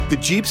The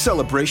Jeep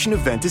Celebration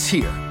event is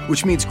here,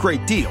 which means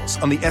great deals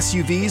on the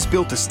SUVs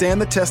built to stand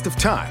the test of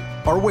time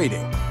are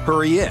waiting.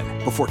 Hurry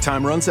in before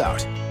time runs out.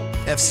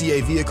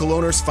 FCA vehicle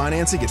owners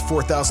financing at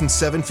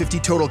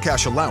 $4,750 total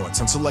cash allowance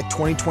on select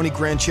 2020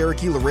 Grand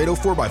Cherokee Laredo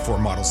 4x4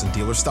 models and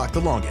dealer stock the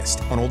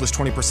longest. On oldest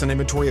 20%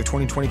 inventory of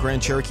 2020 Grand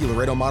Cherokee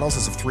Laredo models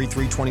as of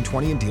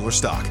 3/3/2020 in dealer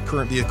stock.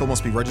 Current vehicle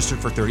must be registered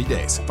for 30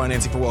 days.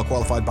 Financing for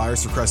well-qualified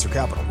buyers through Chrysler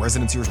Capital.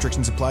 Residency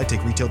restrictions apply.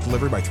 Take retail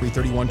delivery by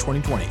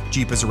 3/31/2020.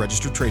 Jeep is a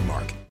registered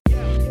trademark.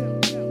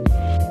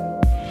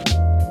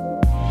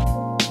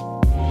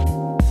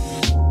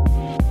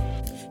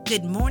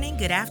 Good morning,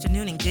 good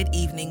afternoon, and good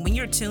evening. When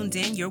you're tuned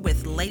in, you're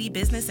with Lady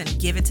Business and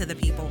Give It to the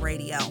People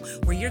Radio,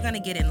 where you're going to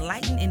get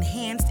enlightened,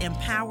 enhanced,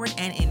 empowered,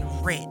 and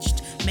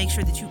enriched. Make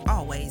sure that you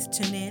always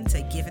tune in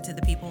to Give It to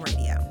the People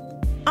Radio.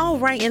 All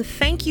right, and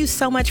thank you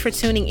so much for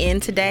tuning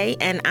in today.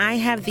 And I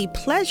have the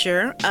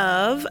pleasure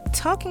of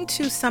talking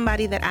to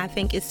somebody that I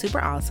think is super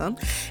awesome.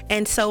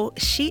 And so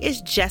she is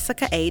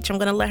Jessica Aytch. I'm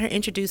going to let her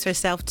introduce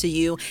herself to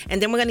you.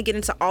 And then we're going to get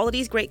into all of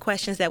these great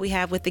questions that we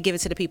have with the Give It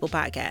to the People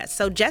podcast.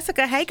 So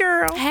Jessica, hey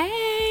girl.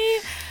 Hey.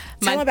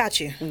 Tell me about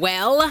you.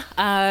 Well,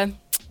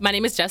 my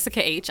name is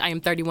Jessica Aytch. I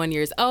am 31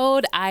 years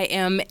old. I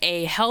am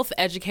a health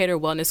educator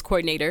wellness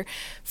coordinator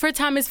for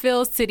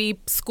Thomasville City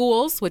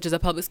Schools, which is a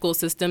public school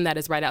system that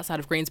is right outside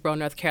of Greensboro,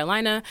 North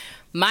Carolina.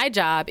 My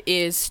job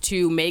is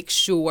to make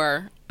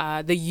sure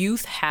the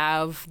youth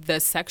have the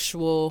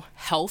sexual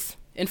health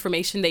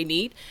information they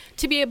need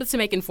to be able to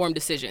make informed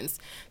decisions.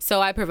 So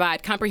I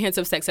provide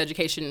comprehensive sex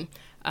education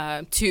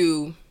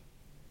to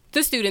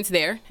the students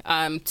there,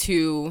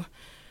 to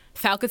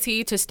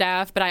faculty, to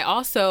staff, but I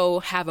also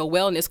have a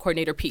wellness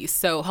coordinator piece.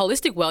 So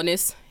holistic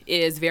wellness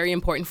is very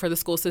important for the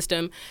school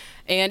system,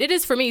 and it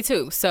is for me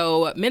too.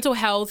 So mental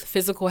health,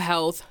 physical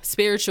health,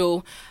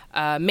 spiritual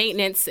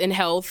maintenance and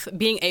health,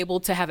 being able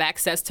to have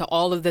access to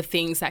all of the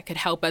things that could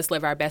help us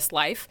live our best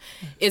life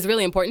is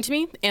really important to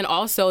me, and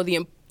also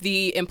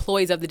the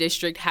employees of the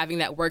district having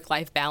that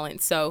work-life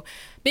balance. So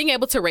being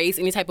able to raise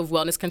any type of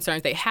wellness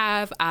concerns they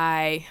have,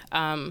 I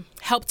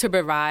help to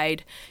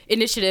provide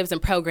initiatives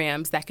and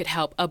programs that could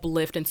help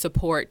uplift and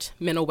support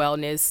mental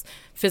wellness,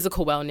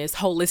 physical wellness,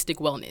 holistic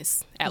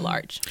wellness at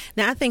large.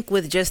 Now, I think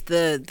with just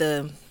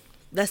the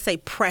let's say,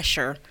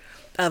 pressure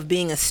of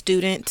being a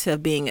student,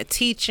 of being a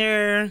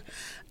teacher,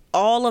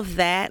 all of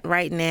that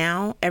right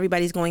now,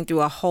 everybody's going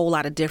through a whole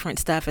lot of different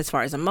stuff as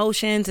far as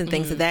emotions and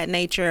things of that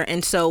nature.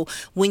 And so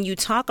when you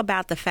talk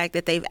about the fact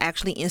that they've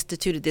actually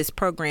instituted this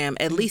program,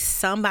 at least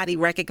somebody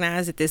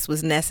recognized that this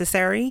was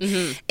necessary.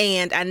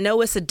 And I know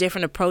it's a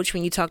different approach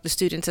when you talk to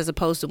students as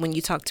opposed to when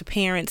you talk to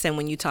parents and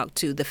when you talk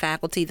to the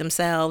faculty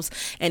themselves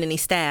and any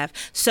staff.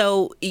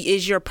 So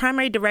is your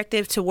primary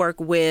directive to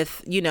work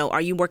with,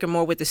 are you working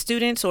more with the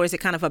students, or is it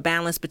kind of a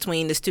balance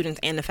between the students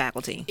and the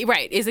faculty?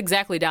 Right. It's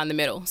exactly down the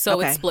middle. So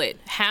it's split.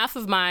 Half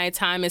of my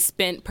time is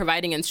spent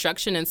providing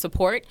instruction and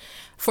support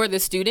for the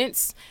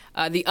students.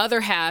 The other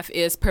half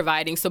is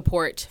providing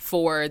support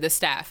for the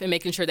staff and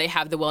making sure they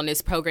have the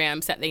wellness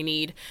programs that they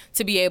need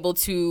to be able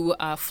to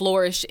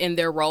flourish in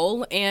their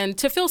role and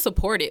to feel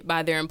supported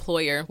by their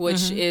employer,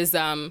 which is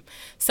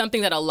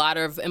something that a lot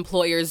of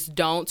employers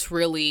don't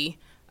really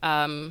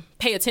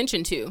pay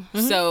attention to.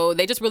 So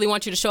they just really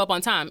want you to show up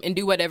on time and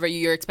do whatever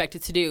you're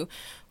expected to do.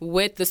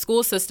 With the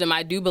school system,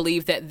 I do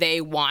believe that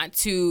they want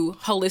to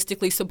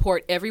holistically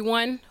support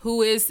everyone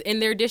who is in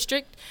their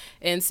district.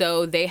 And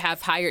so they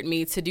have hired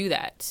me to do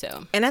that.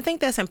 So, and I think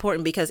that's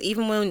important because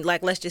even when,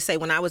 let's just say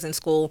when I was in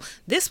school,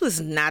 this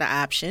was not an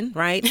option,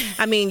 right?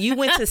 I mean, you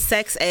went to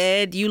sex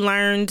ed, you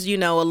learned,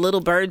 a little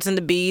birds and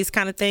the bees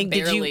kind of thing.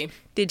 Barely.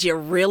 Did you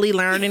really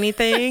learn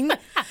anything?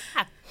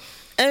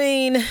 I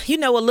mean,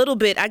 a little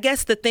bit. I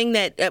guess the thing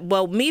that,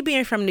 me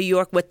being from New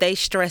York, what they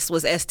stressed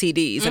was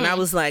STDs. And I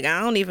was like,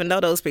 I don't even know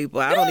those people.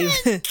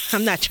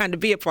 I'm not trying to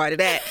be a part of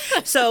that.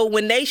 So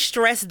when they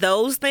stressed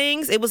those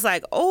things, it was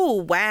like,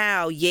 oh,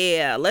 wow,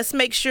 yeah, let's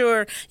make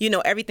sure,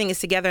 everything is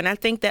together. And I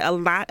think that a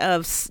lot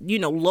of,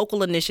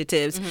 local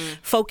initiatives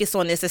focus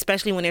on this,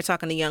 especially when they're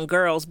talking to young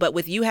girls. But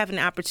with you having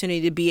the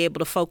opportunity to be able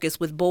to focus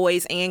with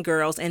boys and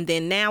girls. And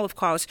then now, of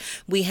course,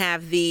 we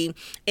have the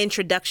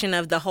introduction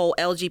of the whole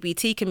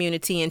LGBT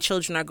community, and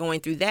children are going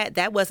through that.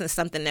 That wasn't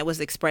something that was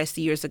expressed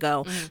years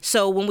ago.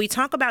 So when we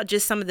talk about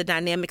just some of the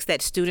dynamics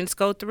that students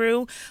go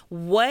through,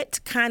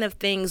 what kind of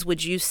things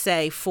would you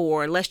say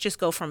let's just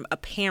go from a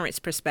parent's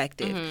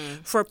perspective,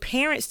 for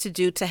parents to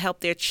do to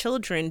help their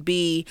children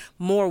be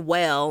more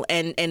well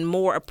and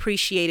more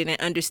appreciated and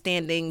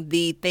understanding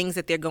the things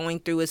that they're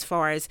going through as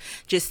far as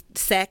just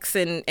sex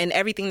and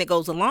everything that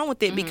goes along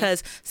with it,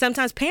 because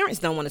sometimes parents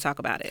don't want to talk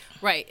about it.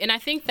 Right. And I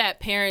think that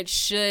parents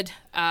should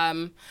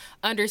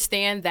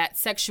understand that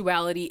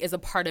sexuality is a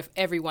part of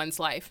everyone's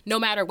life, no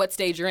matter what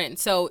stage you're in.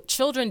 So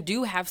children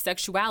do have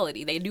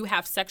sexuality. They do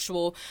have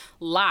sexual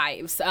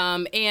lives.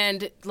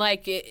 And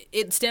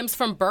it stems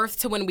from birth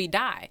to when we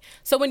die.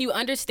 So when you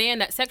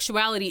understand that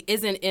sexuality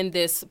isn't in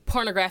this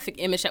pornographic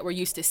image that we're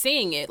used to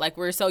seeing it, like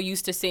we're so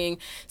used to seeing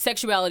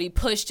sexuality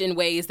pushed in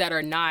ways that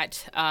are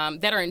not,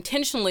 that are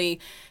intentionally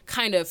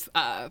kind of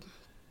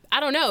I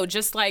don't know,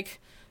 just like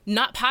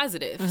not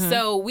positive.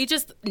 So we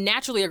just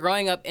naturally are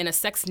growing up in a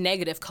sex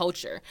negative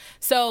culture.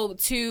 So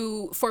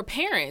for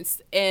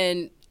parents,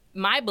 and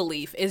my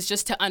belief is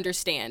just to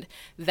understand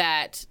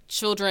that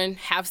children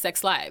have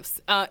sex lives.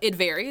 It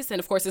varies. And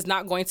of course, it's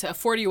not going to, a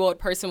 40-year-old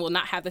person will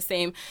not have the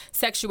same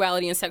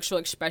sexuality and sexual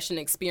expression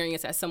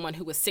experience as someone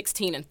who was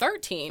 16 and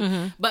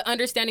 13, but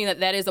understanding that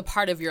that is a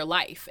part of your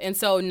life. And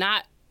so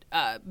not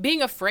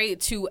being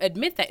afraid to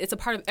admit that it's a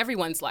part of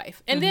everyone's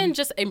life, and then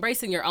just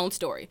embracing your own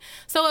story.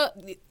 So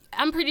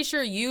I'm pretty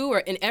sure you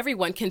and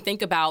everyone can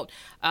think about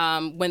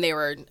when they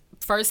were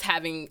first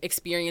having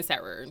experience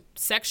that were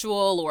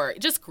sexual or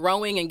just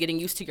growing and getting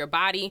used to your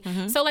body.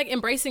 So like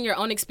embracing your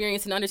own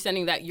experience and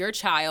understanding that your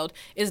child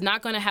is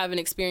not going to have an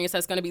experience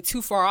that's going to be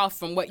too far off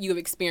from what you have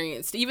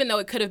experienced, even though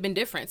it could have been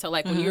different. So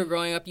like when you were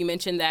growing up, you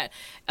mentioned that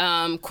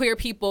queer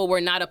people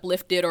were not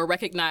uplifted or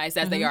recognized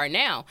as they are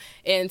now.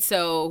 And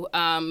so,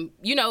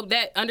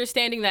 that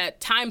understanding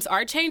that times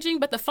are changing,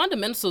 but the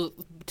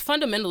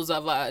fundamentals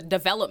of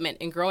development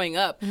and growing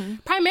up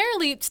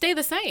primarily stay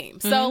the same.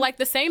 So like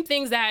the same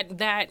things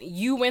that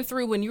you went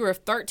through when you were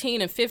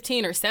 13 and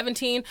 15 or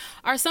 17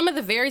 are some of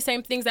the very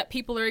same things that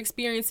people are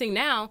experiencing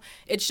now.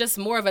 It's just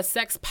more of a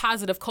sex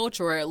positive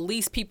culture, or at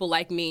least people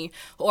like me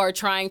who are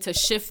trying to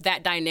shift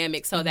that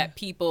dynamic so that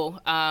people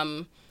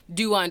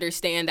do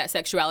understand that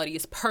sexuality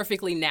is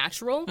perfectly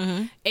natural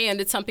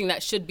and it's something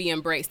that should be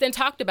embraced and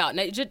talked about. And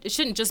it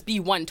shouldn't just be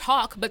one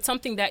talk, but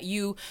something that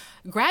you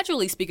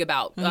gradually speak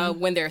about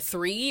when they're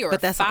 3 or 5.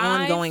 But that's an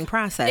ongoing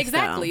process.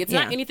 Exactly. Though. It's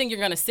not anything you're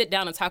going to sit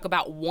down and talk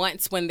about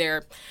once when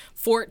they're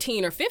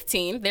 14 or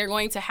 15. They're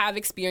going to have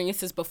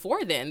experiences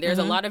before then. There's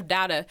a lot of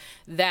data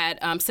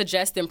that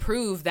suggest and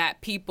prove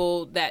that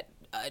people that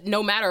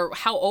no matter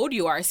how old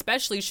you are,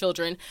 especially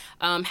children,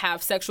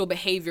 have sexual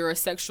behavior or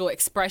sexual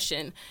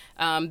expression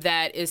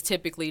that is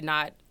typically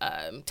not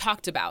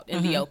talked about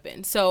in the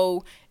open.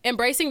 So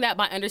embracing that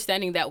by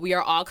understanding that we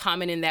are all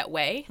common in that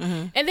way,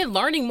 and then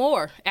learning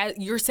more at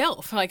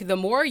yourself. Like the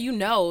more you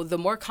know, the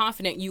more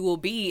confident you will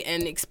be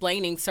in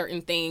explaining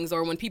certain things,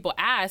 or when people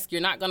ask, you're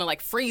not going to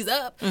like freeze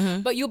up,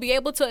 but you'll be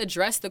able to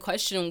address the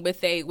question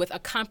with a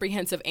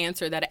comprehensive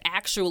answer that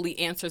actually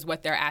answers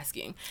what they're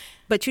asking.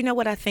 But you know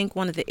what I think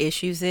one of the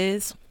issues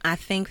is? I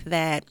think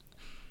that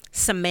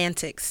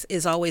semantics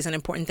is always an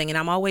important thing. And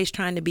I'm always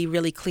trying to be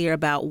really clear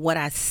about what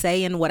I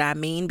say and what I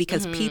mean,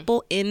 because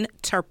people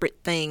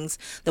interpret things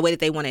the way that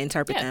they want to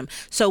interpret them.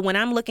 So when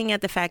I'm looking at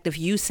the fact of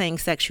you saying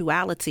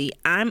sexuality,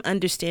 I'm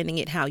understanding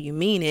it how you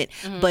mean it.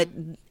 But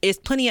there's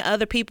plenty of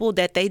other people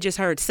that they just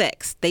heard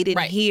sex. They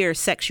didn't hear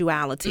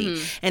sexuality.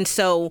 And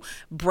so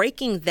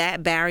breaking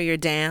that barrier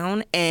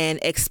down and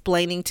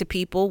explaining to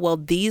people, well,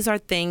 these are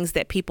things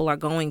that people are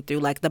going through,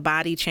 like the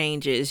body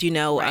changes,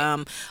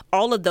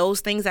 all of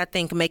those things I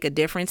think make a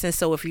difference. And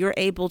so if you're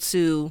able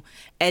to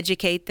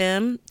educate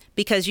them,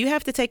 because you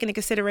have to take into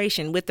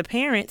consideration with the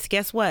parents,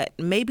 guess what?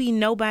 Maybe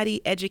nobody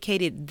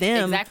educated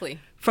them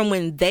from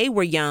when they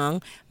were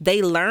young.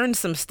 They learned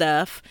some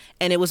stuff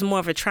and it was more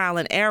of a trial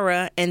and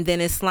error. And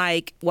then it's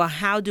like, well,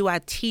 how do I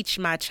teach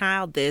my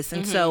child this?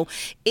 And so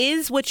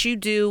is what you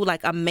do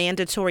like a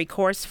mandatory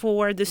course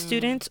for the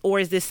students, or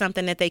is this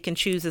something that they can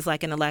choose as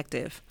like an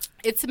elective?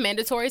 It's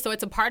mandatory, so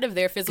it's a part of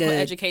their physical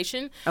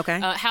education. Okay.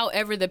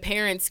 However, the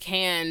parents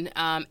can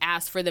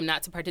ask for them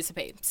not to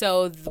participate.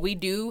 So we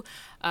do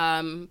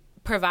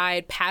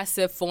provide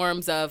passive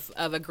forms of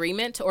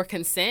agreement or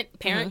consent,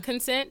 parent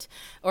consent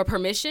or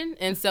permission.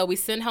 And so we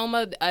send home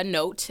a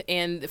note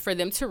and for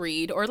them to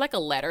read, or like a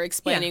letter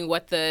explaining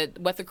what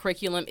the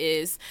curriculum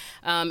is.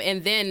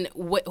 And then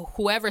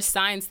whoever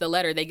signs the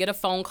letter, they get a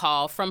phone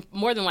call from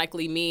more than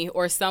likely me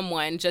or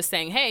someone just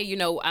saying, hey,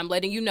 I'm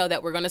letting you know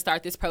that we're going to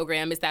start this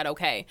program. Is that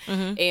okay?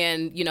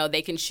 And,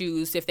 they can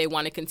choose if they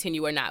want to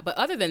continue or not. But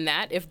other than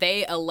that, if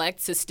they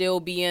elect to still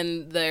be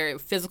in their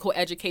physical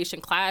education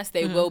class,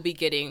 they will be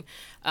getting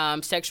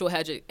sexual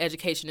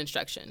education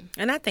instruction.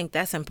 And I think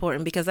that's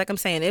important because, like I'm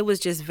saying, it was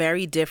just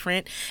very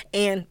different.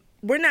 And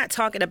we're not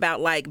talking about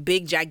like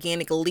big,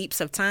 gigantic leaps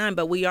of time,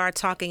 but we are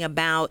talking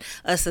about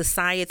a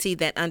society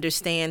that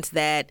understands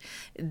that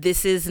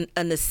this is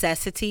a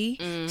necessity,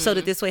 so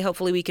that this way,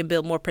 hopefully, we can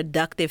build more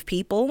productive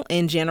people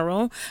in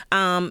general.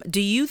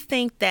 Do you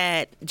think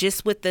that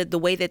just with the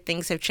way that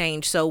things have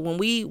changed? So when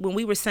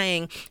we were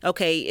saying,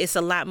 okay, it's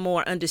a lot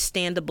more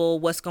understandable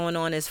what's going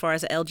on as far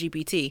as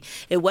LGBT,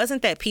 it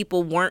wasn't that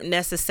people weren't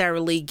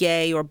necessarily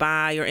gay or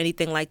bi or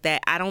anything like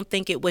that. I don't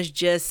think it was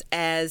just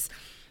as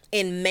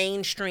in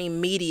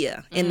mainstream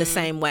media in the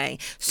same way.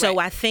 So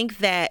I think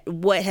that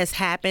what has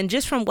happened,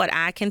 just from what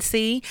I can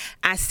see,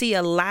 I see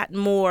a lot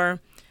more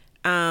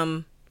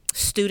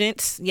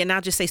students,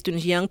 not just say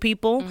students, young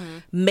people,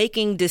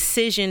 making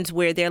decisions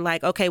where they're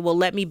like, okay, well,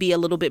 let me be a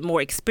little bit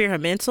more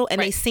experimental.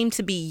 And they seem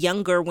to be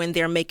younger when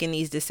they're making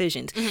these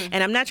decisions.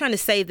 And I'm not trying to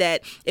say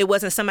that it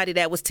wasn't somebody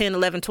that was 10,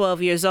 11,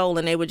 12 years old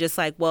and they were just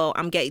like, well,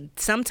 I'm gay.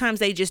 Sometimes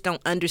they just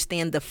don't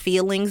understand the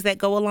feelings that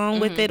go along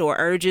with it, or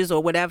urges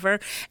or whatever.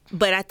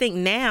 But I think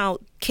now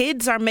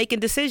kids are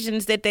making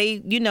decisions that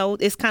they,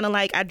 it's kind of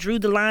like I drew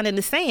the line in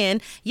the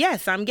sand.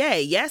 Yes, I'm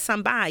gay. Yes,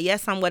 I'm bi.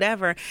 Yes, I'm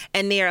whatever.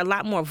 And they're a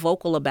lot more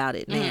vocal about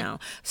it now.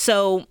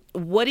 So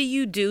what do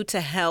you do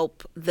to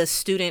help the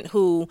student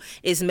who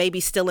is maybe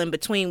still in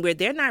between where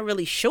they're not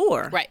really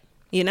sure? Right.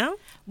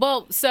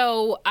 Well,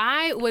 so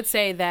I would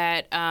say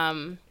that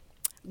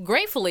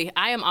gratefully,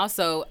 I am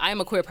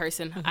a queer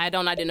person. I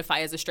don't identify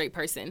as a straight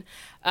person.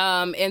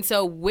 And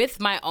so with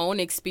my own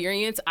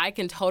experience, I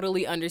can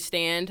totally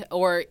understand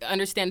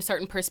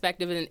certain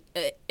perspectives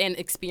and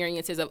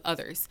experiences of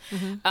others.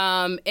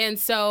 And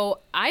so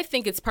I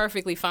think it's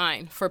perfectly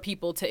fine for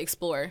people to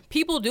explore.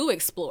 People do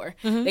explore.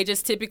 They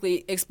just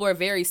typically explore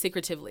very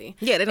secretively.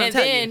 Yeah, they don't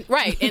tell you.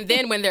 Right. And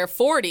then when they're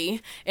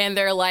 40 and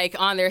they're like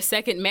on their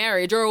second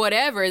marriage or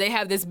whatever, they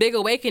have this big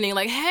awakening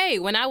like, hey,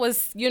 when I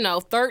was,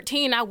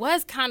 13, I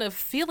was kind of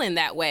feeling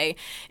that way.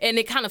 And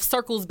it kind of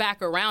circles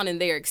back around in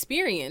their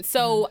experience.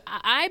 So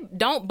I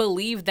don't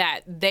believe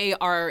that they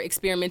are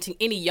experimenting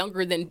any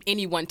younger than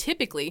anyone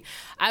typically.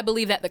 I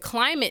believe that the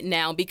climate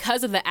now,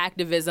 because of the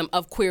activism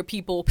of queer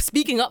people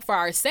speaking up for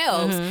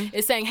ourselves,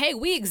 is saying, hey,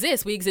 we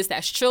exist. We exist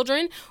as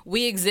children.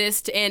 We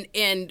exist.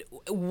 And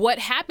what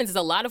happens is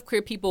a lot of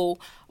queer people,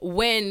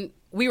 when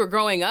we were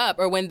growing up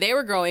or when they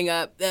were growing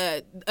up,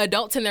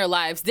 adults in their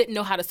lives didn't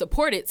know how to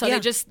support it. So they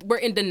just were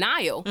in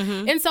denial.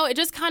 And so it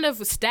just kind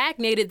of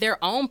stagnated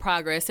their own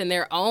progress and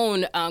their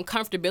own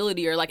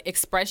comfortability or like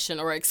expression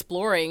or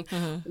exploring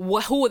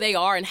who they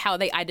are and how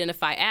they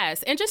identify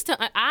as. And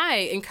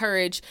I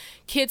encourage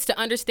kids to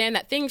understand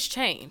that things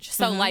change.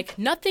 So like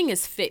nothing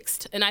is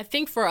fixed. And I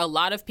think for a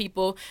lot of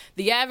people,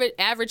 the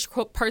average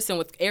person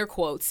with air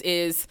quotes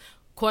is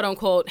quote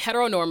unquote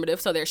heteronormative,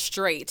 so they're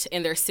straight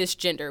and they're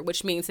cisgender,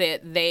 which means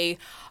that they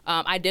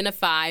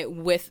identify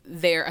with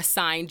their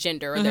assigned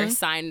gender or their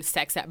assigned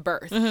sex at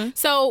birth.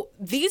 So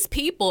these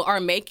people are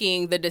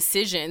making the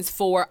decisions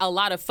for a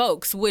lot of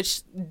folks,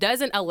 which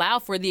doesn't allow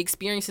for the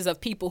experiences of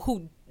people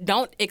who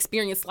don't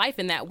experience life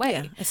in that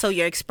way. Yeah. So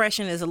your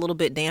expression is a little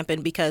bit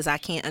dampened because I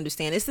can't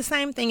understand. It's the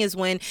same thing as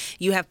when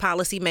you have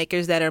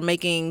policymakers that are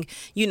making,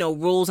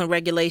 rules and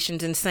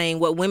regulations and saying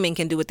what women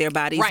can do with their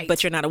bodies,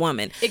 but you're not a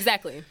woman.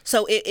 Exactly.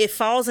 So it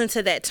falls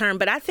into that term.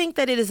 But I think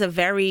that it is a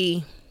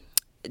very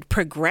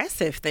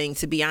progressive thing,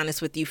 to be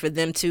honest with you, for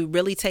them to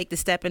really take the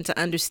step and to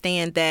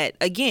understand that,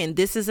 again,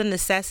 this is a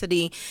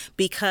necessity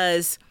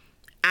because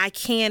I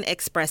can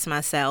express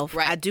myself.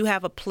 Right. I do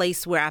have a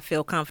place where I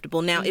feel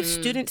comfortable. Now, if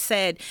students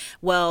said,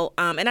 well,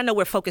 and I know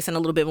we're focusing a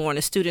little bit more on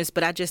the students,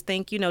 but I just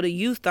think, the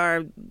youth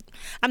are,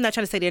 I'm not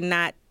trying to say they're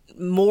not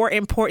more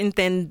important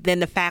than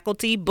the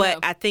faculty, but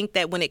I think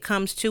that when it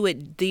comes to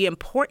it, the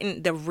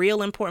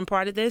real important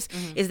part of this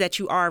is that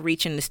you are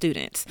reaching the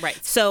students. Right.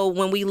 So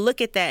when we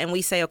look at that and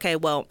we say, okay,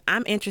 well,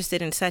 I'm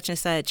interested in such and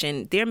such,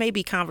 and there may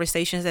be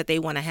conversations that they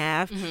want to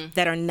have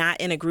that are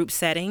not in a group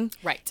setting.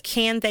 Right.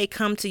 Can they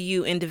come to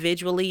you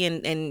individually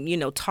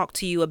and talk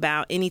to you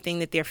about anything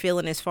that they're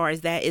feeling as far as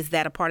that? Is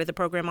that a part of the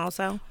program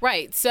also?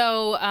 Right.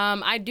 So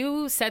I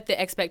do set the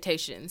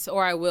expectations,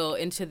 or I will,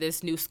 into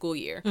this new school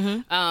year.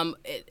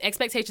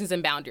 Expectations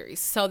and boundaries.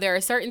 So there are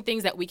certain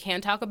things that we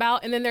can talk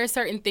about, and then there are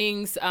certain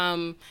things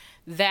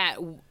that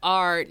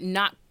are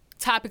not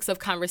topics of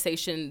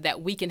conversation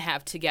that we can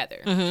have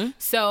together.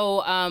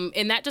 So,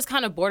 and that just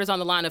kind of borders on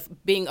the line of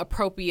being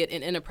appropriate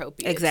and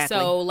inappropriate. Exactly.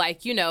 So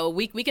like,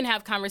 we can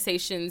have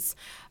conversations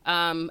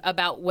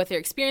about what they're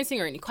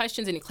experiencing or any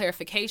questions, any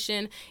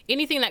clarification,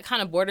 anything that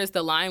kind of borders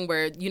the line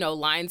where,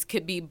 lines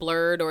could be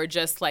blurred or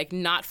just like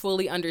not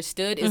fully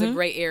understood is a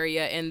gray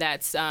area. And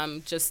that's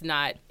just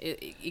not,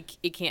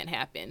 it can't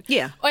happen.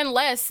 Yeah.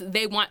 Unless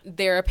they want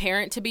their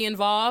parent to be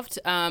involved.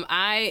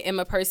 I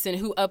am a person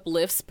who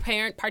uplifts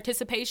parent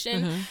participation.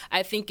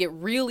 I think it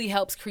really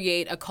helps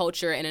create a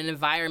culture and an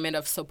environment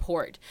of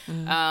support.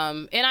 And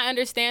I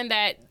understand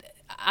that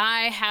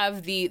I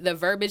have the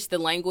verbiage, the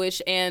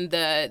language, and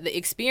the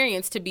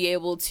experience to be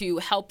able to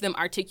help them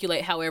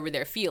articulate however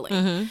they're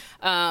feeling.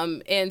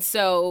 And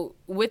so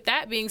with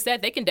that being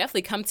said, they can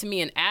definitely come to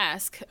me and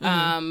ask.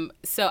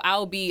 So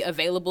I'll be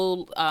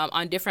available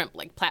on different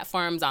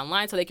platforms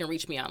online, so they can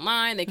reach me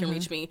online. They can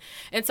reach me.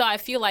 And so I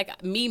feel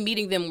like me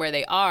meeting them where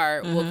they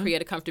are will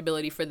create a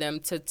comfortability for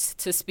them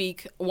to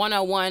speak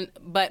one-on-one.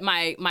 But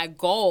my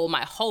goal,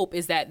 my hope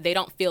is that they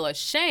don't feel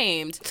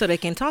ashamed. So they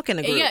can talk in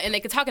a group. Yeah, and they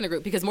can talk in a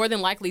group because more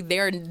than likely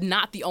they're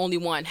not the only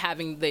one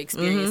having the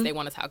experience they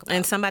want to talk about.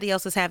 And somebody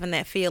else is having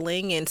that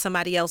feeling and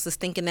somebody else is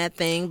thinking that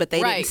thing, but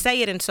they didn't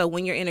say it. And so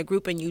when you're in a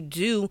group and you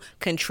do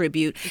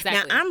contribute. Exactly.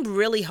 Now, I'm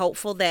really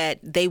hopeful that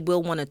they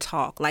will want to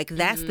talk. Like,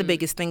 that's the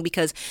biggest thing,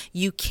 because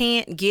you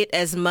can't get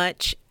as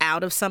much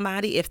out of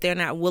somebody if they're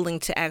not willing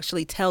to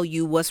actually tell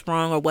you what's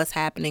wrong or what's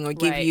happening or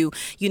give you,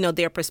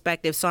 their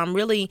perspective. So I'm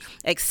really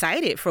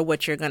excited for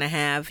what you're going to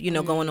have,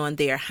 going on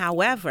there.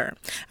 However,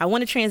 I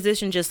want to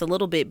transition just a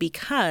little bit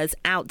because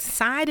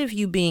outside of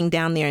you being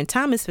down there in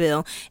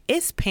Thomasville,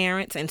 it's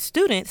parents and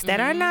students that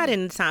are not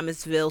in the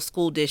Thomasville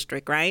school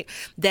district, right?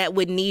 That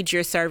would need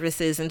your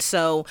services. And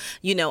so,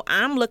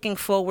 I'm looking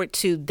forward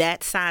to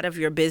that side of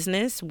your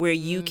business where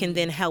you can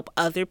then help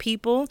other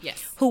people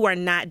who are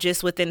not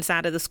just within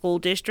inside of the school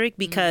district,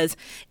 because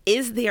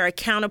is there a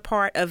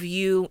counterpart of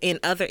you in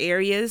other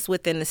areas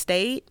within the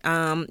state,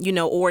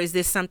 or is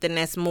this something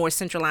that's more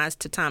centralized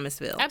to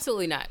Thomasville?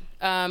 Absolutely not.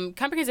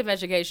 Comprehensive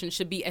education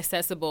should be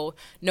accessible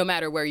no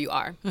matter where you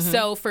are.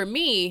 So for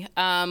me,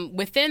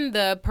 within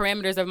the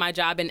parameters of my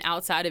job and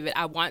outside of it,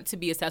 I want to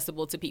be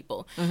accessible to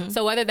people.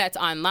 So whether that's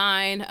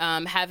online,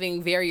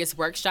 having various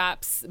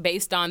workshops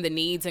based on the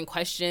needs and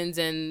questions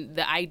and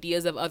the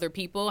ideas of other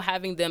people,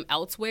 having them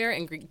elsewhere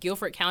in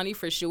Guilford County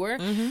for sure.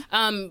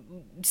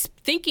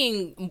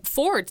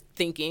 Forward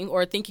thinking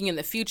or thinking in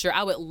the future,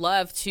 I would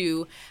love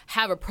to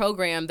have a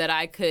program that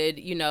I could,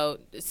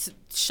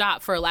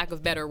 shop, for a lack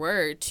of better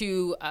word,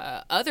 to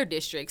other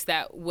districts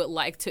that would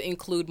like to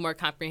include more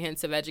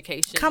comprehensive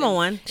education. Come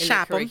on,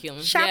 shop them.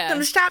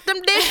 Shop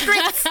them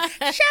districts.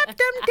 Shop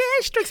them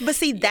districts. But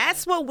see,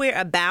 that's what we're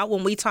about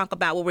when we talk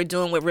about what we're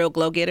doing with Real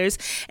Glow Getters.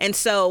 And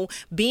so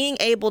being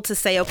able to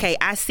say, okay,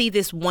 I see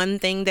this one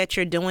thing that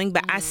you're doing,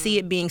 but I see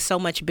it being so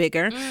much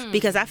bigger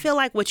because I feel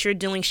like what you're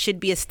doing should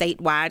be a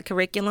statewide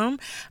curriculum.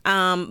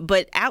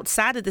 But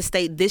outside of the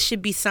state, this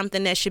should be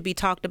something that should be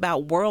talked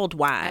about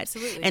worldwide.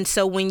 Absolutely. And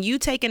so when you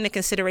take into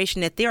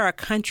consideration that there are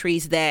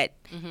countries that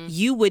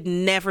you would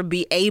never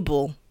be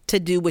able to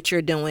do what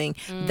you're doing,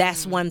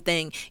 that's one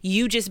thing.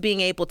 You just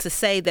being able to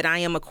say that I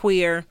am a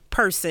queer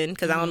person,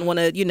 because I don't want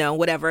to,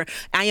 whatever.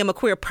 I am a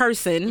queer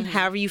person,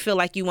 however you feel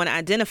like you want to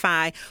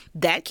identify,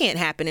 that can't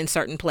happen in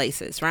certain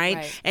places,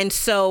 right? And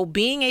so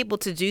being able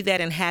to do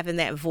that and having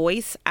that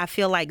voice, I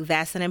feel like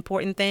that's an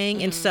important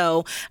thing. And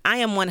so I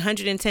am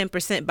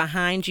 110%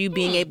 behind you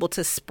being able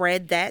to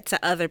spread that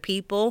to other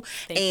people.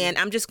 And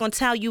I'm just going to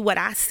tell you what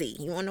I see.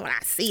 You want to know what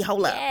I see?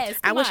 Hold up. Yes,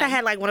 I wish I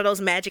had like one of those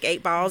magic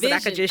 8 balls that I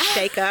could just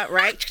shake up,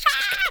 right?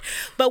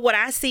 But what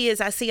I see is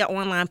an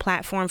online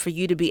platform for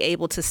you to be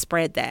able to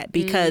spread that,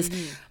 because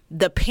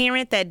the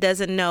parent that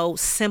doesn't know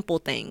simple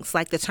things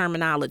like the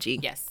terminology.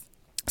 Yes.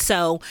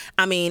 So,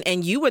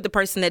 and you were the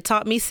person that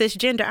taught me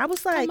cisgender. I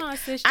was like,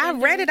 I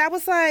read it. I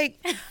was like,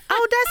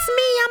 oh, that's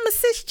me. I'm a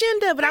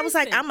cisgender. But I was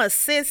like, I'm a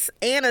cis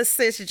and a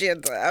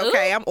cisgender.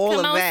 Okay, I'm all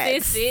of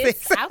that.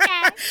 Cis.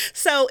 Okay.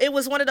 So it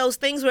was one of those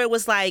things where it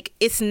was like,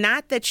 it's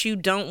not that you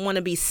don't want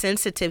to be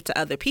sensitive to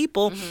other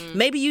people.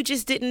 Maybe you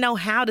just didn't know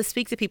how to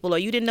speak to people, or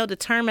you didn't know the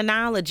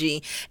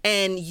terminology.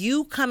 And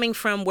you coming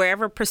from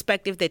wherever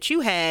perspective that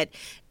you had,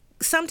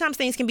 sometimes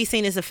things can be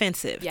seen as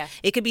offensive. Yeah.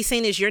 It could be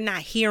seen as you're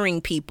not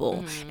hearing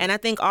people. And I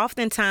think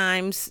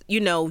oftentimes,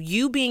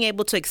 you being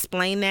able to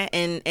explain that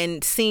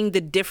and seeing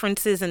the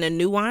differences and the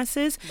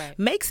nuances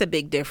makes a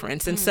big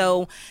difference. And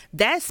so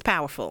that's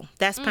powerful.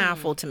 That's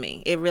powerful to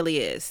me. It really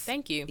is.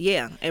 Thank you.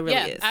 Yeah, it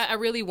really is. I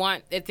really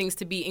want things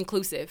to be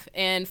inclusive.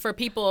 And for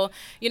people,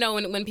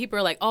 when people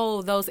are like,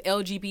 oh, those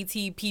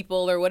LGBT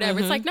people or whatever,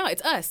 it's like, no,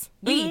 it's us.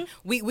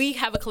 We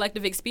have a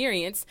collective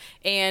experience,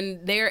 and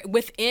they're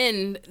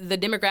within the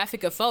demographic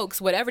of folks,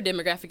 whatever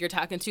demographic you're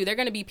talking to, they're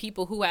going to be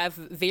people who have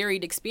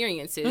varied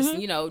experiences.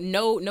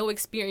 No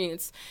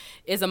experience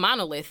is a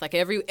monolith. Like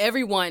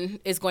everyone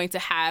is going to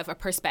have a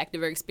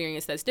perspective or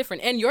experience that's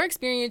different. And your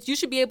experience, you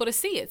should be able to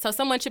see it. So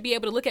someone should be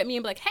able to look at me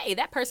and be like, hey,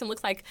 that person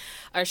looks like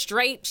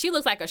she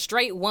looks like a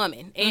straight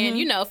woman.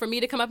 And, for me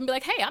to come up and be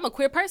like, hey, I'm a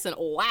queer person.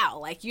 Wow.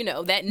 Like,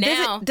 that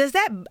now. Does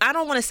that, I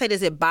don't want to say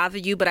does it bother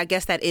you, but I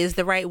guess that is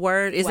the right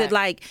word. Is it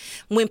like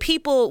when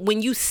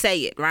you say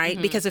it,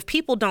 right? Because if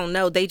people don't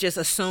know, they just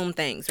assume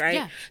things, right?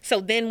 Yeah.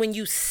 So then when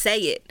you say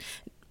it,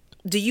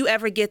 do you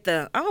ever get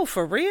the, oh,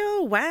 for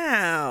real?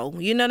 Wow.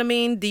 You know what I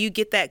mean? Do you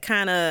get that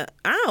kind of,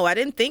 oh, I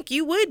didn't think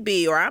you would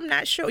be, or I'm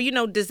not sure.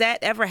 Does that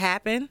ever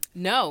happen?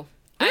 No.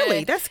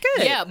 Really? That's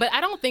good. Yeah, but I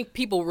don't think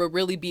people will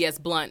really be as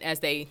blunt as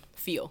they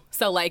feel.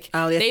 So like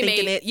they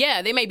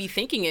may be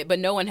thinking it, but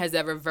no one has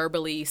ever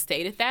verbally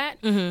stated that.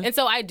 And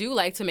so I do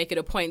like to make it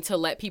a point to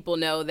let people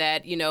know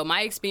that,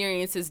 my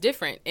experience is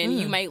different, and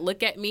you might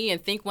look at me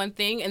and think one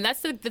thing. And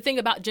that's the thing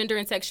about gender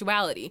and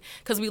sexuality,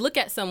 because we look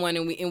at someone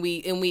and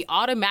we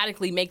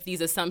automatically make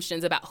these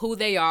assumptions about who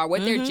they are,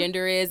 what their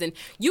gender is, and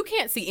you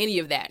can't see any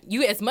of that.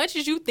 You, as much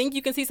as you think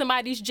you can see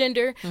somebody's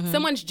gender,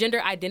 someone's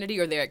gender identity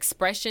or their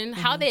expression,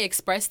 how they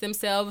express express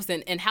themselves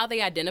and how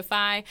they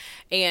identify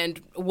and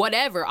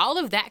whatever, all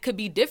of that could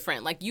be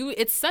different. Like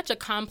it's such a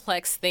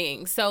complex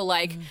thing. So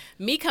like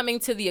me coming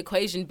to the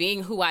equation,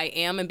 being who I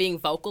am and being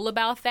vocal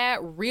about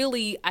that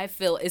really, I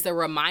feel, is a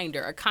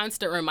reminder, a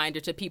constant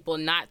reminder to people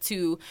not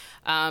to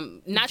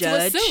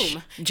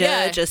assume.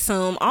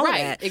 Assume, all of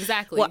that.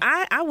 Exactly. Well,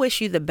 I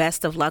wish you the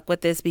best of luck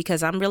with this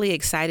because I'm really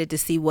excited to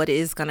see what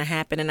is going to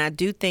happen. And I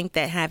do think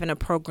that having a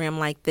program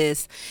like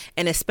this,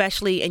 and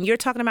especially, and you're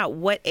talking about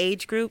what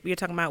age group? You're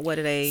talking about what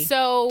are they?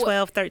 So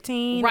 12,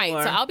 13? Right.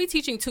 Or? So I'll be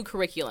teaching 2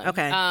 curriculum.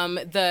 Okay.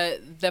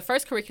 The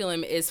first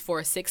curriculum is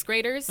for 6th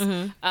graders,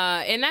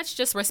 and that's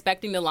just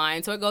respecting the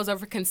line. So it goes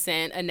over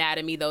consent,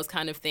 anatomy, those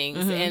kind of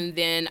things. And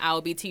then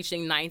I'll be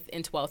teaching 9th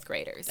and 12th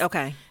graders.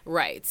 Okay.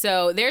 Right.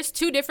 So there's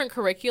 2 different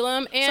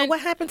curriculum. And so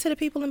what happened to the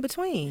people in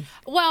between?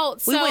 Well,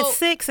 we went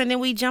 6 and then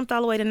we jumped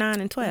all the way to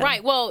 9 and 12.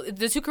 Right. Well,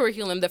 the 2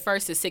 curriculum, the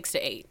first is 6 to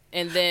 8.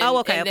 And then,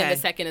 then the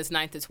second is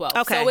 9 to 12.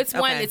 Okay. So it's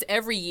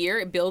every year.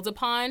 It builds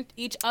upon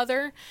each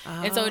other.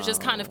 And so it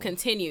just kind of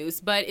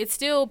continues. But it's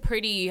still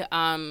pretty,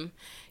 as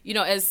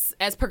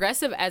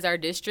progressive as our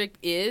district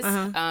is,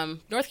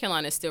 North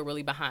Carolina is still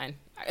really behind.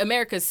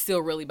 America's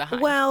still really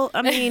behind. Well,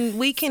 I mean,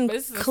 we can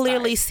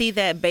clearly see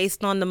that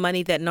based on the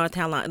money that North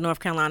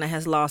Carolina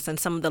has lost and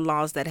some of the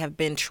laws that have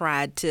been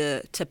tried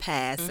to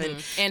pass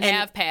and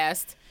have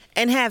passed.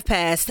 And have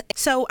passed.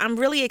 So I'm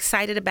really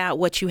excited about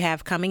what you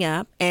have coming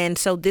up. And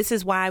so this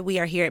is why we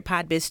are here at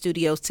PodBiz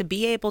Studios, to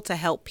be able to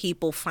help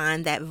people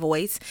find that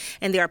voice.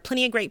 And there are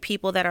plenty of great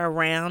people that are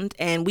around,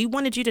 and we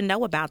wanted you to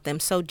know about them.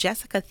 So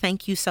Jessica,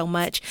 thank you so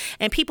much.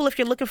 And people, if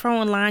you're looking for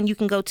online, you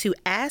can go to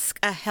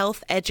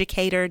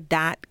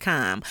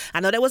askahealtheducator.com. I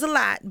know that was a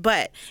lot,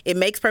 but it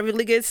makes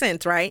perfectly good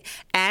sense, right?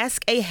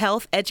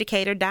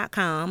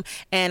 Askahealtheducator.com.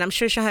 And I'm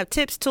sure she'll have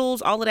tips,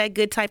 tools, all of that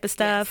good type of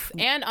stuff.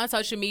 Yes. And on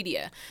social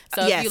media.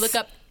 So if you look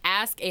up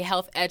Ask a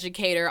Health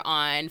Educator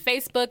on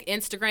Facebook,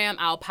 Instagram,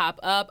 I'll pop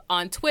up.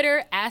 On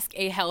Twitter, Ask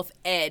a Health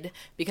Ed,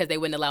 because they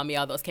wouldn't allow me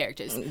all those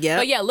characters. Yep.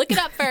 But yeah, look it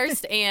up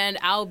first, and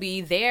I'll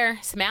be there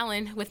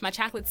smiling with my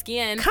chocolate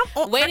skin,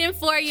 waiting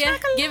for you,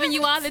 giving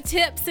you all the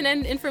tips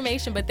and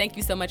information. But thank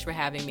you so much for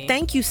having me.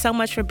 Thank you so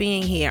much for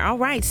being here. All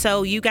right,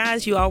 so you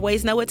guys, you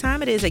always know what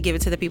time it is at Give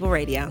It to the People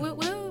Radio. Woo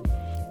woo.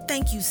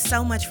 Thank you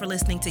so much for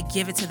listening to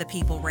Give It to the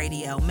People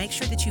Radio. Make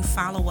sure that you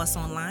follow us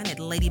online at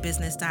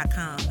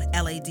ladybusiness.com,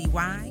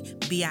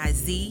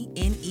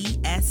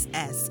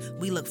 LADYBIZNESS.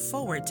 We look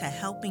forward to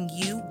helping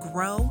you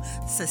grow,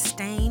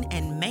 sustain,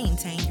 and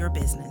maintain your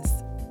business.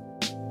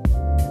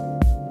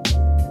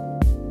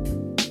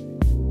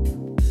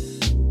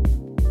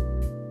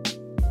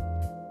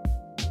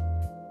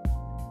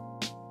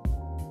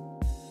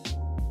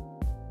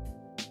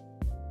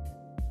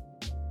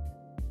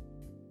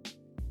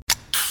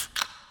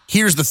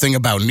 Here's the thing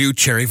about new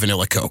Cherry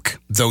Vanilla Coke.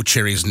 Though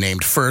cherry's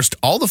named first,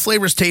 all the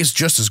flavors taste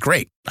just as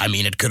great. I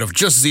mean, it could have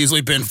just as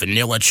easily been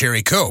Vanilla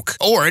Cherry Coke,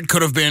 or it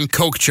could have been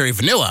Coke Cherry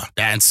Vanilla.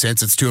 And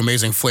since it's 2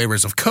 amazing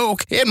flavors of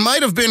Coke, it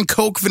might have been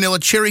Coke Vanilla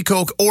Cherry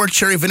Coke or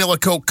Cherry Vanilla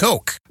Coke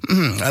Coke.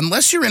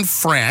 Unless you're in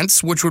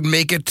France, which would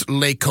make it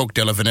Le Coke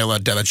de la Vanilla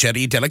de la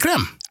Cherry de la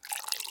Crème.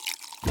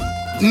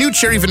 New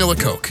Cherry Vanilla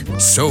Coke,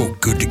 so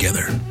good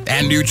together.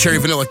 And new Cherry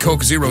Vanilla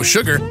Coke Zero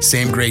Sugar,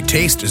 same great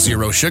taste,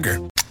 zero sugar.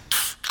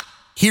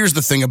 Here's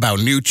the thing about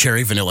new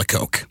Cherry Vanilla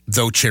Coke.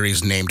 Though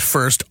cherry's named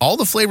first, all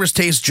the flavors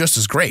taste just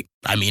as great.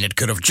 I mean, it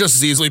could have just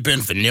as easily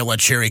been Vanilla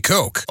Cherry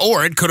Coke,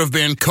 or it could have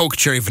been Coke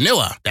Cherry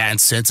Vanilla.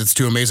 And since it's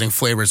 2 amazing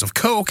flavors of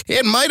Coke,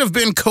 it might have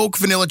been Coke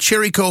Vanilla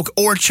Cherry Coke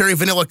or Cherry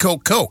Vanilla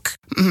Coke Coke.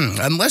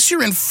 Unless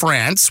you're in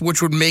France,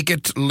 which would make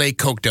it Le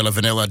Coke de la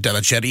Vanilla de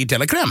la Cherry de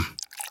la Crème.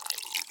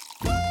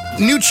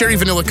 New Cherry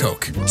Vanilla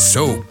Coke,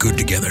 so good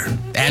together.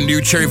 And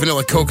new Cherry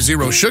Vanilla Coke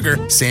Zero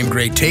Sugar, same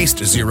great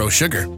taste, zero sugar.